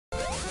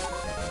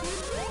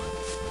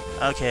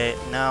Okay,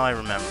 now I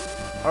remember.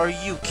 Are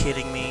you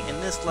kidding me? In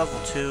this level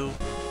 2?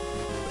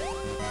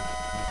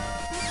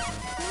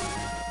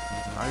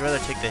 I'd rather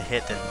take the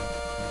hit than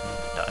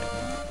die.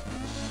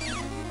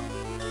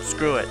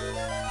 Screw it.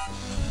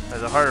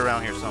 There's a heart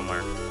around here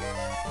somewhere.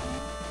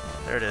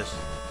 There it is.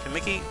 Can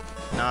Mickey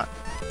not...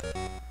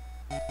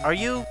 Are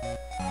you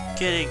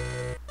kidding?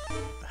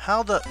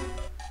 How the...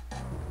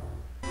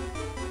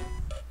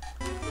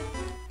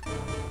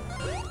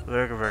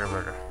 Burger, burger,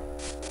 burger.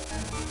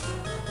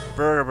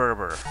 Burger, burger,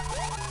 burger.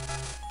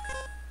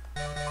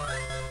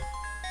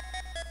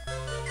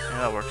 Yeah,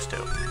 that works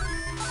too.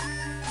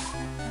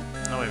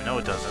 No, wait, no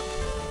it doesn't.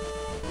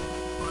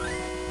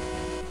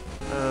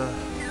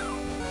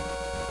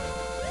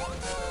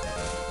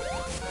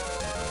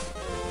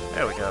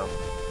 There we go.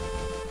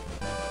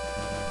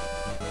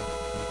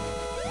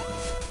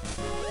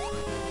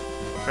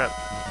 Crap.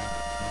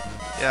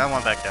 Yeah, I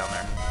want back down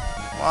there.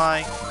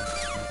 Why?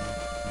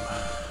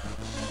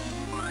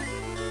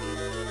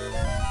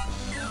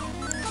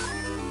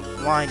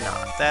 Why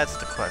not? That's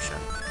the question.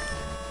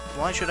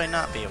 Why should I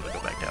not be able to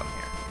go back down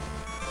here?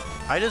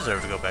 I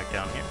deserve to go back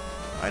down here.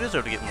 I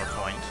deserve to get more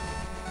coins.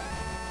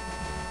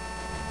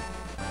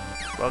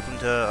 Welcome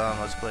to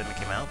Let's Play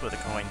Mickey Mouse, where the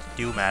coins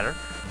do matter.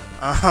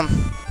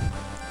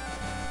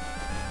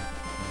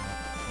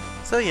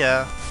 So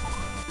yeah,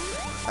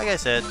 like I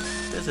said,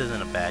 this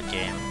isn't a bad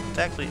game. It's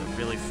actually a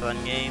really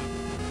fun game.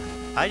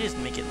 I just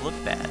make it look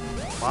bad.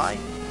 Why?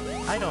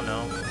 I don't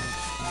know.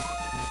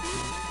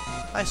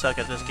 I suck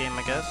at this game,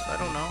 I guess. I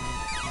don't know.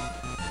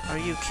 Are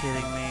you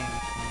kidding me?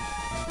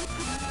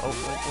 Oh,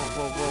 whoa, whoa,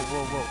 whoa, whoa,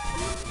 whoa,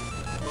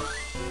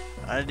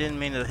 whoa. I didn't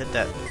mean to hit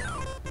that.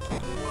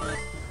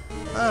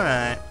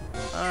 Alright.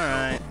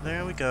 Alright.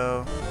 There we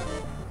go.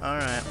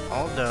 Alright.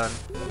 All done.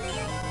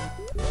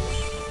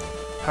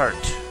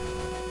 Heart.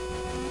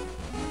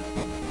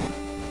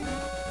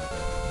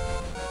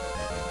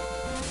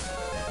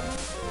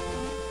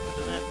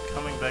 Isn't it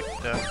coming back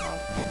down? Oh.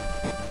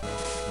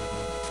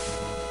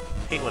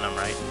 Hate when I'm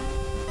right.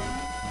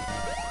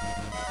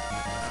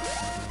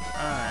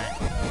 Alright.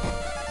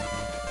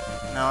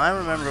 Now I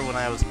remember when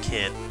I was a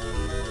kid,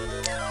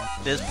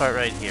 this part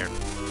right here.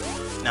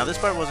 Now this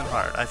part wasn't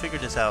hard. I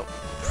figured this out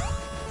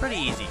pretty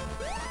easy.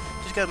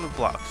 Just gotta move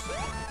blocks.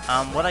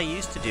 What I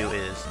used to do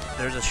is,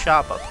 there's a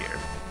shop up here.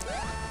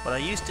 What I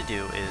used to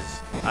do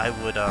is, I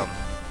would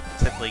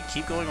simply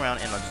keep going around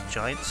in a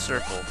giant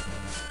circle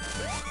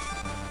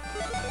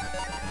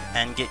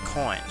and get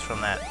coins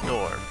from that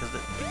door, because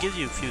it gives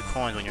you a few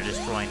coins when you're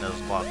destroying those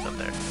blocks up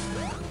there.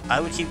 I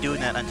would keep doing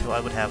that until I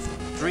would have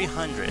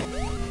 300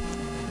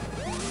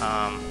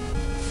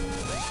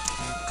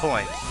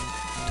 coins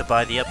to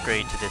buy the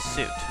upgrade to this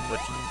suit,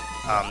 which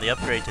the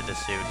upgrade to this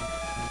suit,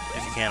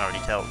 if you can't already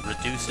tell,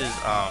 reduces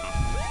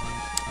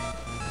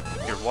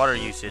your water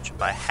usage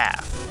by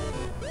half.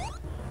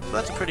 So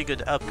that's a pretty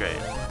good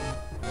upgrade.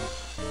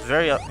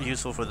 Very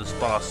useful for this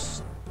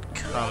boss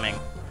coming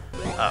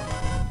up.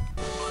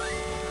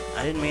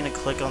 I didn't mean to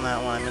click on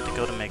that one, I meant to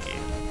go to Mickey.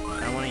 I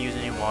don't want to use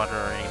any water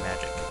or any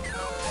magic.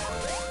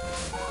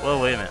 Whoa,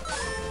 wait a minute.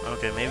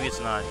 Okay, maybe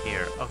it's not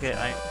here. Okay,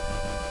 I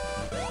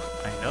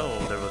know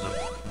there was a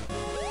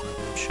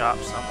shop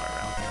somewhere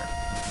around here.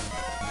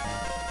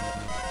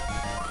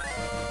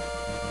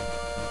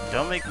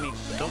 Don't make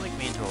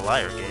me into a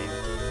liar, game.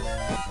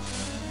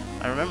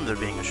 I remember there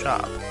being a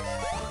shop.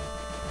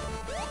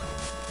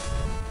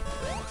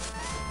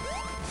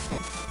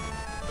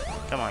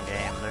 Come on,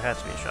 game. There has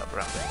to be a shop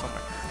around there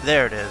somewhere.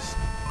 There it is.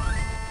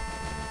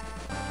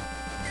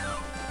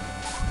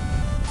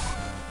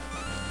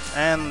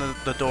 And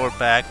the door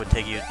back would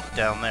take you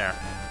down there.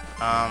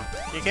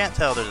 You can't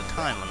tell there's a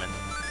time limit.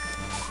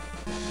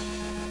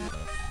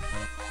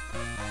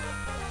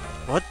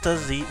 What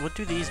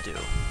do these do?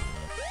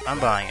 I'm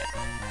buying it.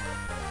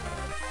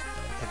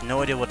 I have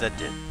no idea what that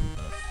did.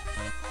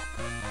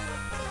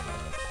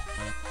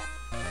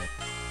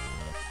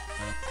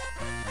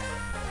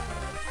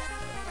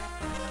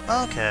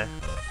 Okay.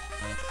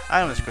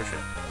 Item description.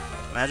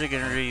 Magic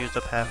energy used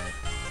up half.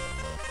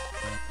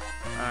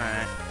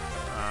 Alright.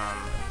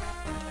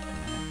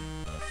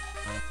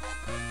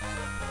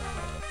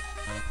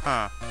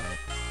 Huh.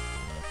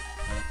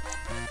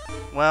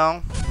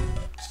 Well,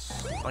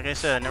 like I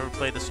said, I never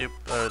played this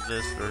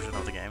version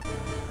of the game.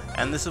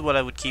 And this is what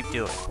I would keep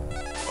doing.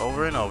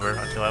 Over and over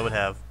until I would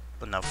have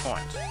enough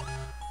coins.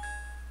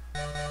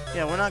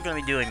 Yeah, we're not going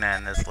to be doing that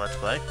in this Let's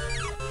Play.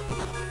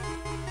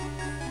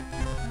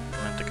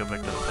 To go back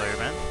to the player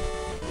man.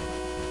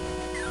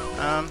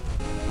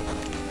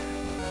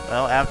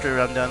 Well, after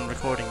I'm done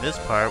recording this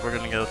part, we're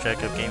gonna go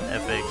check out game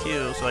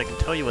FAQ so I can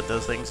tell you what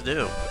those things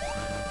do.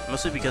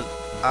 Mostly because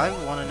I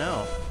want to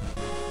know.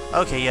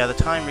 Okay, yeah, the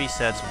time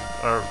resets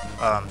or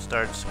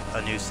starts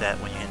a new set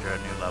when you enter a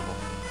new level.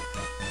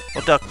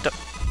 Well, duck.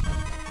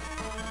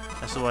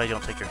 That's why you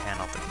don't take your hand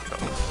off the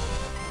controller.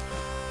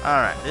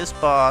 All right, this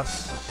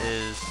boss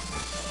is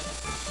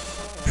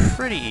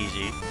pretty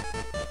easy.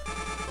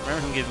 I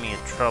remember him giving me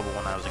trouble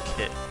when I was a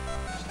kid.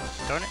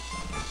 Darn it.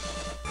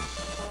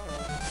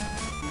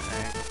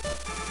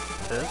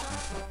 this is.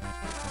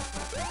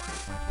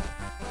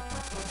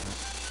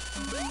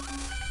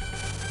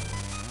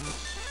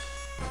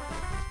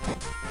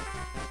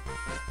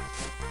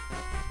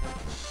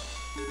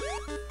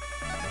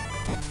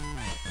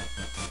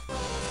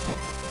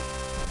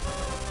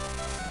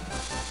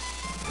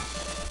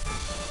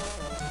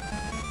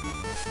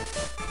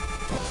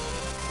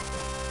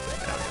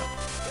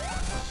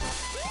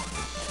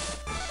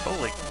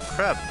 Holy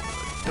crap,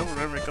 I don't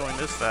remember it going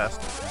this fast.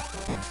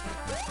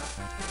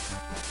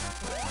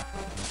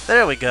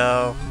 There we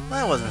go.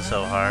 That wasn't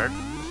so hard.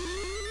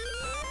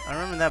 I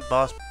remember that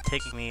boss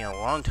taking me a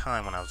long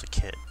time when I was a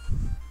kid.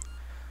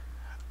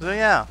 So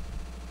yeah,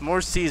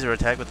 more Caesar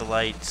attack with the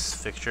lights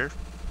fixture.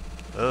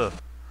 Ugh.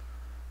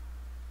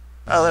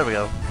 Oh, there we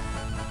go.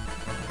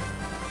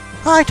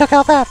 I took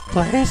out that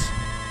place.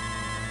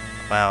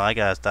 Wow, I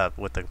gotta stop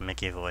with the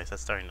Mickey voice.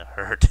 That's starting to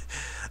hurt.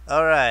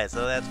 Alright,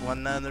 so that's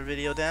one other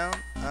video down.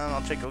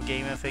 I'll check out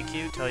Game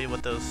FAQ, tell you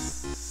what those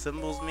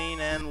symbols mean,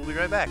 and we'll be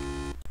right back.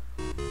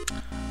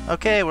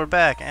 Okay, we're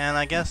back, and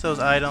I guess those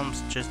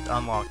items just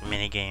unlock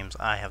mini games.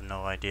 I have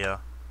no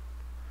idea.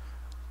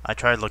 I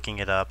tried looking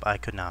it up. I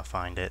could not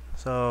find it.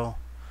 So,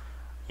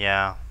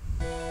 yeah.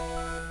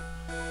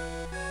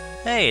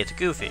 Hey, it's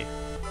Goofy.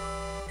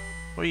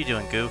 What are you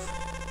doing, Goof?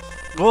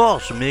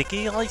 Gosh,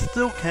 Mickey, I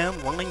still can't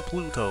find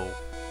Pluto.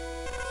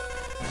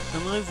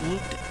 And I've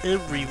looked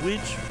every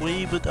which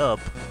way but up.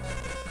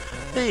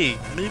 Hey,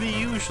 maybe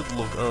you should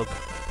look up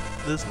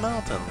this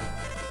mountain.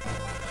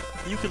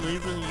 You can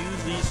even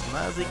use these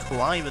snazzy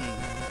climbing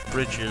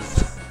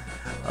bridges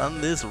on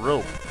this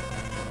rope.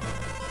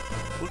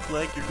 Look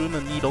like you're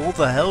gonna need all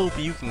the help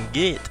you can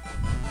get.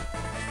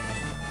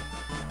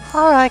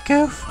 Alright,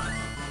 Goof.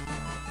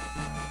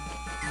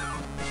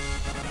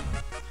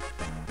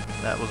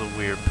 That was a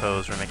weird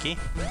pose for Mickey.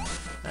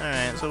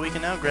 Alright, so we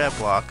can now grab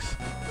blocks.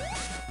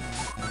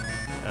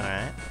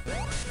 Alright.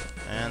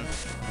 And...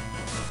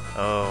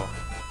 oh.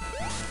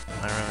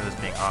 I remember this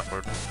being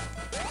awkward.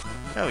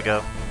 There we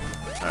go.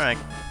 Alright.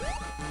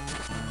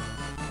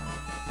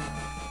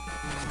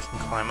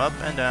 Climb up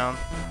and down.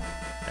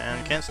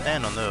 And can't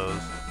stand on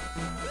those.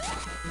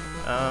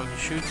 He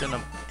shoots in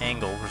an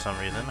angle for some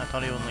reason. I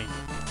thought he only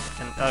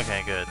can...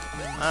 okay, good.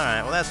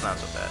 Alright, well that's not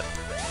so bad.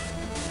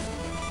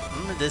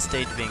 Remember this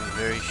stage being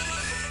very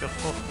short.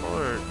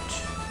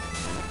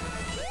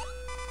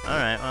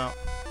 Alright, well,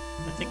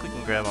 I think we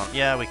can grab on.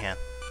 Yeah, we can.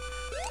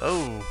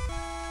 Oh!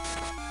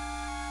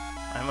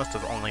 I must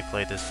have only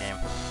played this game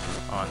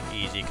on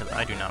easy, because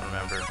I do not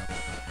remember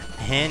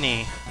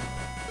any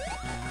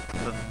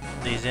of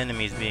these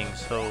enemies being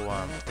so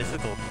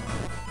difficult.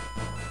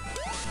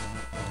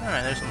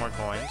 Alright, there's some more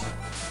coins.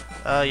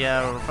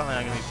 Yeah, we're probably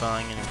not going to be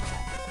buying any.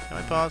 Can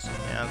I pause?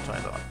 Yeah, that's what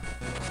I thought.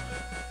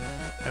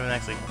 I haven't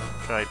actually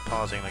tried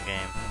pausing the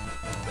game.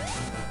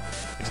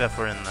 Except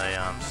for in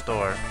the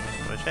store.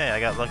 Which, hey, I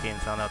got lucky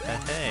and found out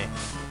that, hey,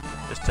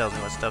 this tells me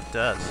what stuff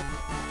does.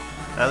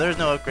 There's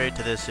no upgrade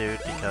to this suit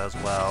because,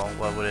 well,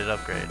 what would it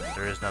upgrade?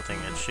 There is nothing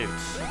it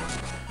shoots.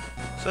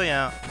 So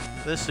yeah,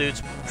 this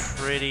suit's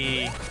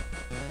pretty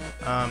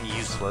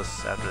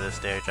useless after this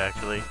stage,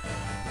 actually.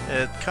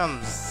 It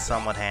comes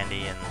somewhat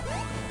handy in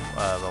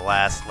the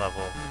last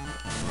level.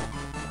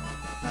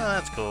 Oh,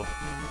 that's cool.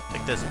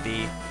 Take this,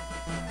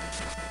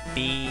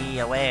 be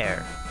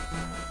aware.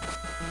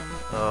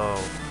 Oh.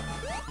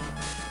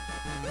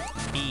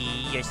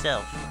 Be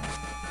yourself.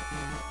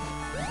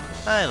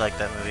 I like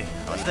that movie.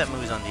 I wonder if that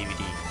movie's on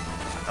DVD.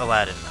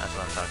 Aladdin, that's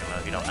what I'm talking about,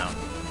 if you don't know.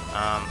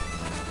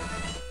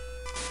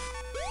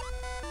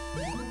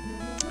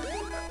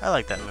 I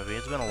like that movie.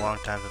 It's been a long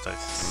time since I've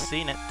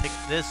seen it. Take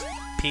this,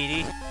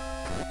 Petey.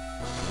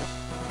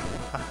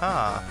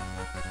 Haha.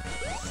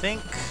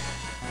 Think...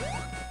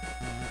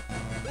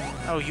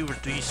 oh, you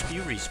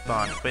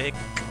respawn quick.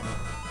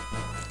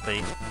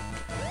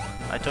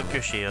 I took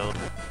your shield.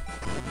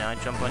 Now I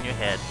jump on your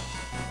head.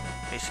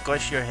 I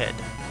squish your head.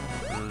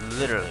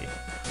 Literally.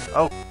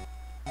 Oh!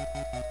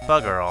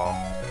 Bugger all.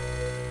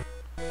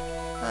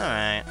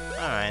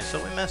 Alright, so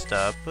we messed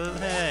up, but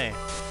hey.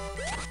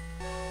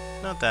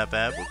 Not that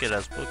bad. We'll get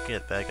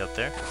back up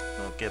there.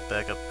 We'll get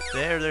back up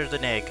there. There's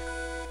an egg.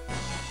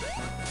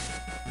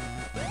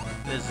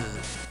 This is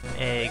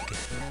egg.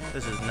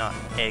 This is not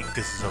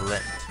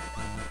excellent.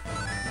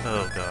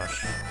 Oh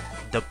gosh.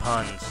 The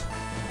puns.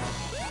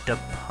 The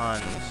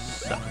puns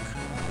suck.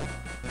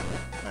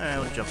 Alright,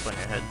 we'll jump on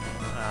your head.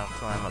 I'll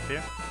climb up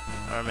here.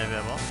 Or maybe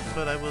I won't,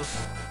 but I will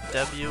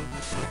stab you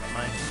with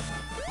my...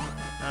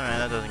 alright,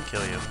 that doesn't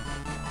kill you.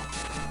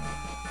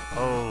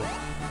 Oh.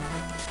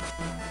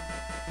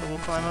 So we'll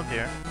climb up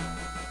here.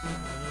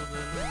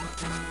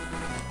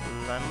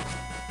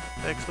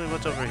 Actually,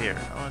 what's over here?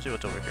 I want to see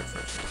what's over here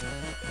first.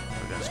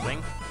 We're gonna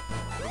swing.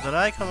 Did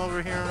I come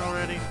over here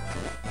already?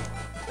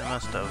 I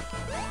must have.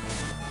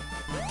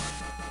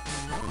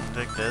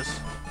 Take this.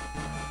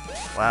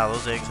 Wow,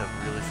 those eggs have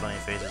really funny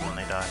faces when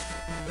they die.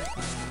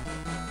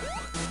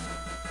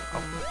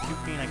 Oh,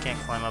 cute bean, I can't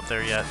climb up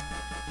there yet.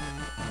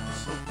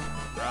 So,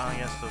 I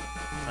guess the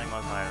thing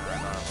was higher than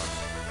I thought it was.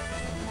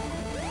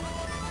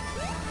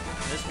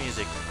 This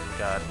music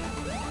got a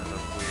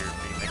weird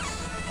remix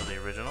of the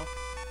original.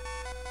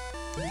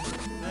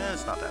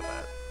 It's not that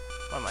bad.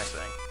 What am I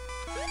saying?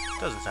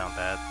 Doesn't sound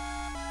bad.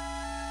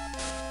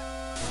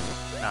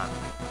 Not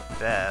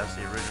best.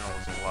 The original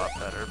was a lot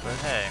better, but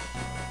hey.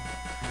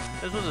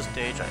 This was a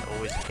stage I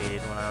always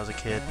hated when I was a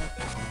kid.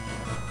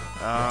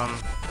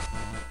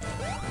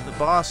 The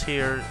boss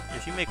here,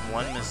 if you make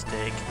one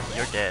mistake,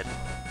 you're dead.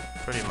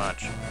 Pretty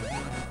much.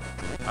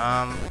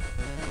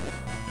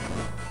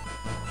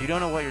 If you don't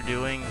know what you're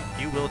doing,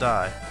 you will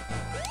die.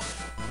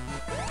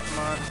 Come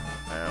on.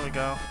 There we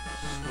go.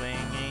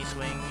 Swingy,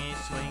 swingy,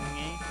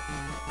 swingy.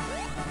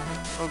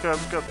 Oh god,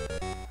 oh god.